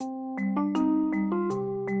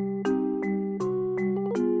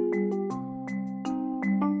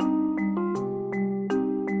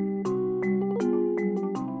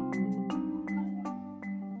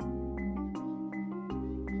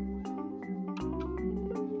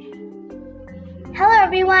Hello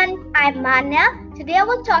everyone, I'm Manya. Today I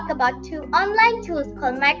will talk about two online tools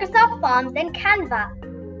called Microsoft Forms and Canva.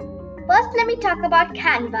 First, let me talk about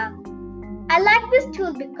Canva. I like this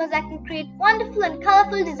tool because I can create wonderful and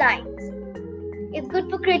colorful designs. It's good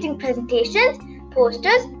for creating presentations,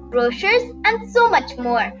 posters, brochures, and so much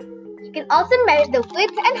more. You can also measure the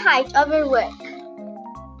width and height of your work.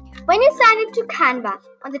 When you sign into Canva,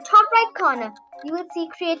 on the top right corner, you will see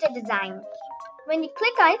Create a Design. When you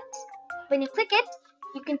click it,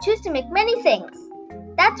 you can choose to make many things.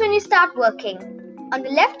 That's when you start working. On the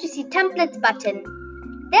left, you see Templates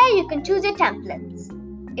button. There you can choose your templates.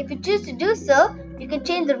 If you choose to do so, you can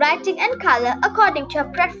change the writing and color according to your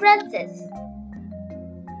preferences.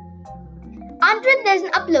 Under it, there's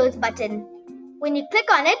an Uploads button. When you click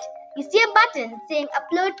on it, you see a button saying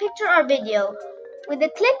Upload Picture or Video. With a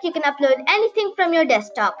click, you can upload anything from your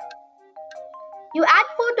desktop. You add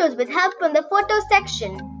photos with help from the Photos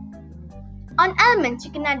section. On Elements,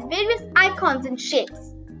 you can add various icons and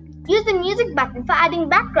shapes. Use the Music button for adding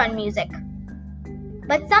background music.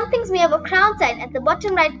 But some things may have a crown sign at the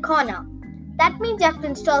bottom right corner. That means you have to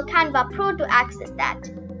install Canva Pro to access that.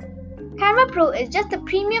 Canva Pro is just a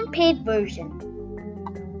premium paid version.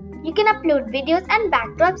 You can upload videos and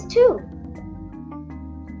backdrops too.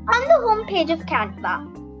 On the home page of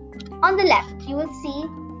Canva, on the left, you will see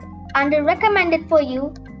under Recommended for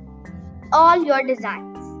You all your designs.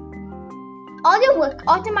 All your work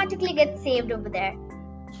automatically gets saved over there.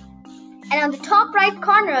 And on the top right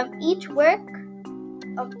corner of each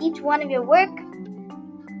one of your work,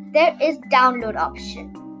 there is Download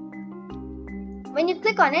option. When you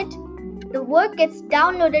click on it, the work gets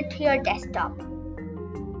downloaded to your desktop.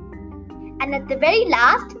 And at the very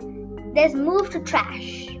last, there's Move to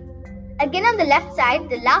Trash. Again on the left side,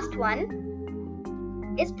 the last one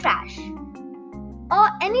is Trash. Or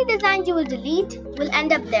any designs you will delete will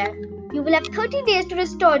end up there. You will have 30 days to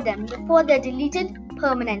restore them before they're deleted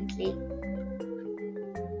permanently.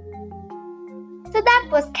 So that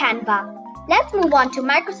was Canva. Let's move on to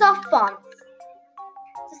Microsoft Forms.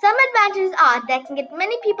 So some advantages are that I can get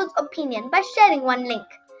many people's opinion by sharing one link.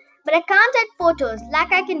 But I can't add photos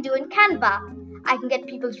like I can do in Canva. I can get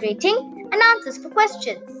people's rating and answers for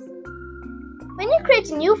questions. When you create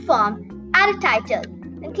a new form, add a title,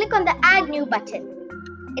 then click on the Add New button.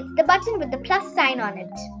 It's the button with the plus sign on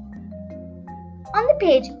it. On the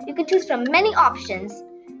page, you can choose from many options.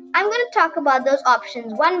 I'm going to talk about those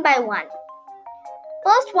options one by one.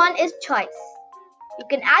 First one is Choice. You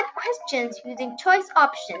can add questions using Choice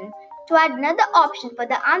option to add another option for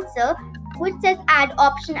the answer, which says Add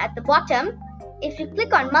option at the bottom. If you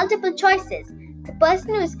click on multiple choices, the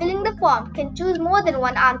person who is filling the form can choose more than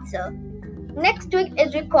one answer. Next to it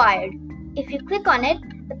is Required. If you click on it,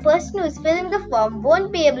 the person who is filling the form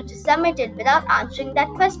won't be able to submit it without answering that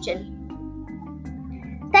question.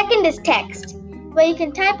 Second is Text, where you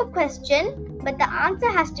can type a question, but the answer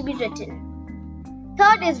has to be written.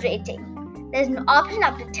 Third is Rating. There's an option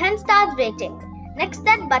up to 10 stars rating. Next to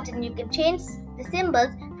that button, you can change the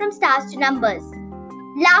symbols from stars to numbers.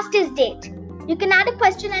 Last is Date. You can add a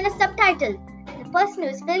question and a subtitle. The person who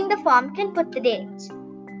is filling the form can put the date.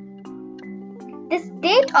 This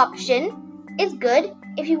Date option is good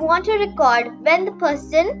if you want to record when the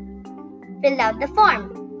person filled out the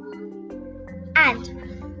form. And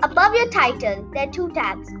above your title, there are two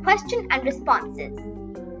tabs, Question and Responses.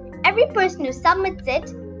 Every person who submits it,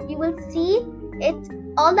 you will see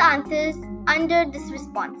all the answers under this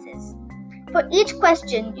responses. For each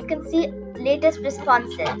question, you can see latest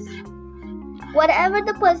responses. Whatever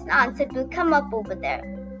the person answered will come up over there.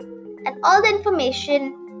 And all the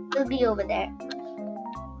information will be over there.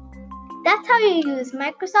 That's how you use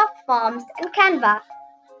Microsoft Forms and Canva.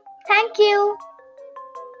 Thank you.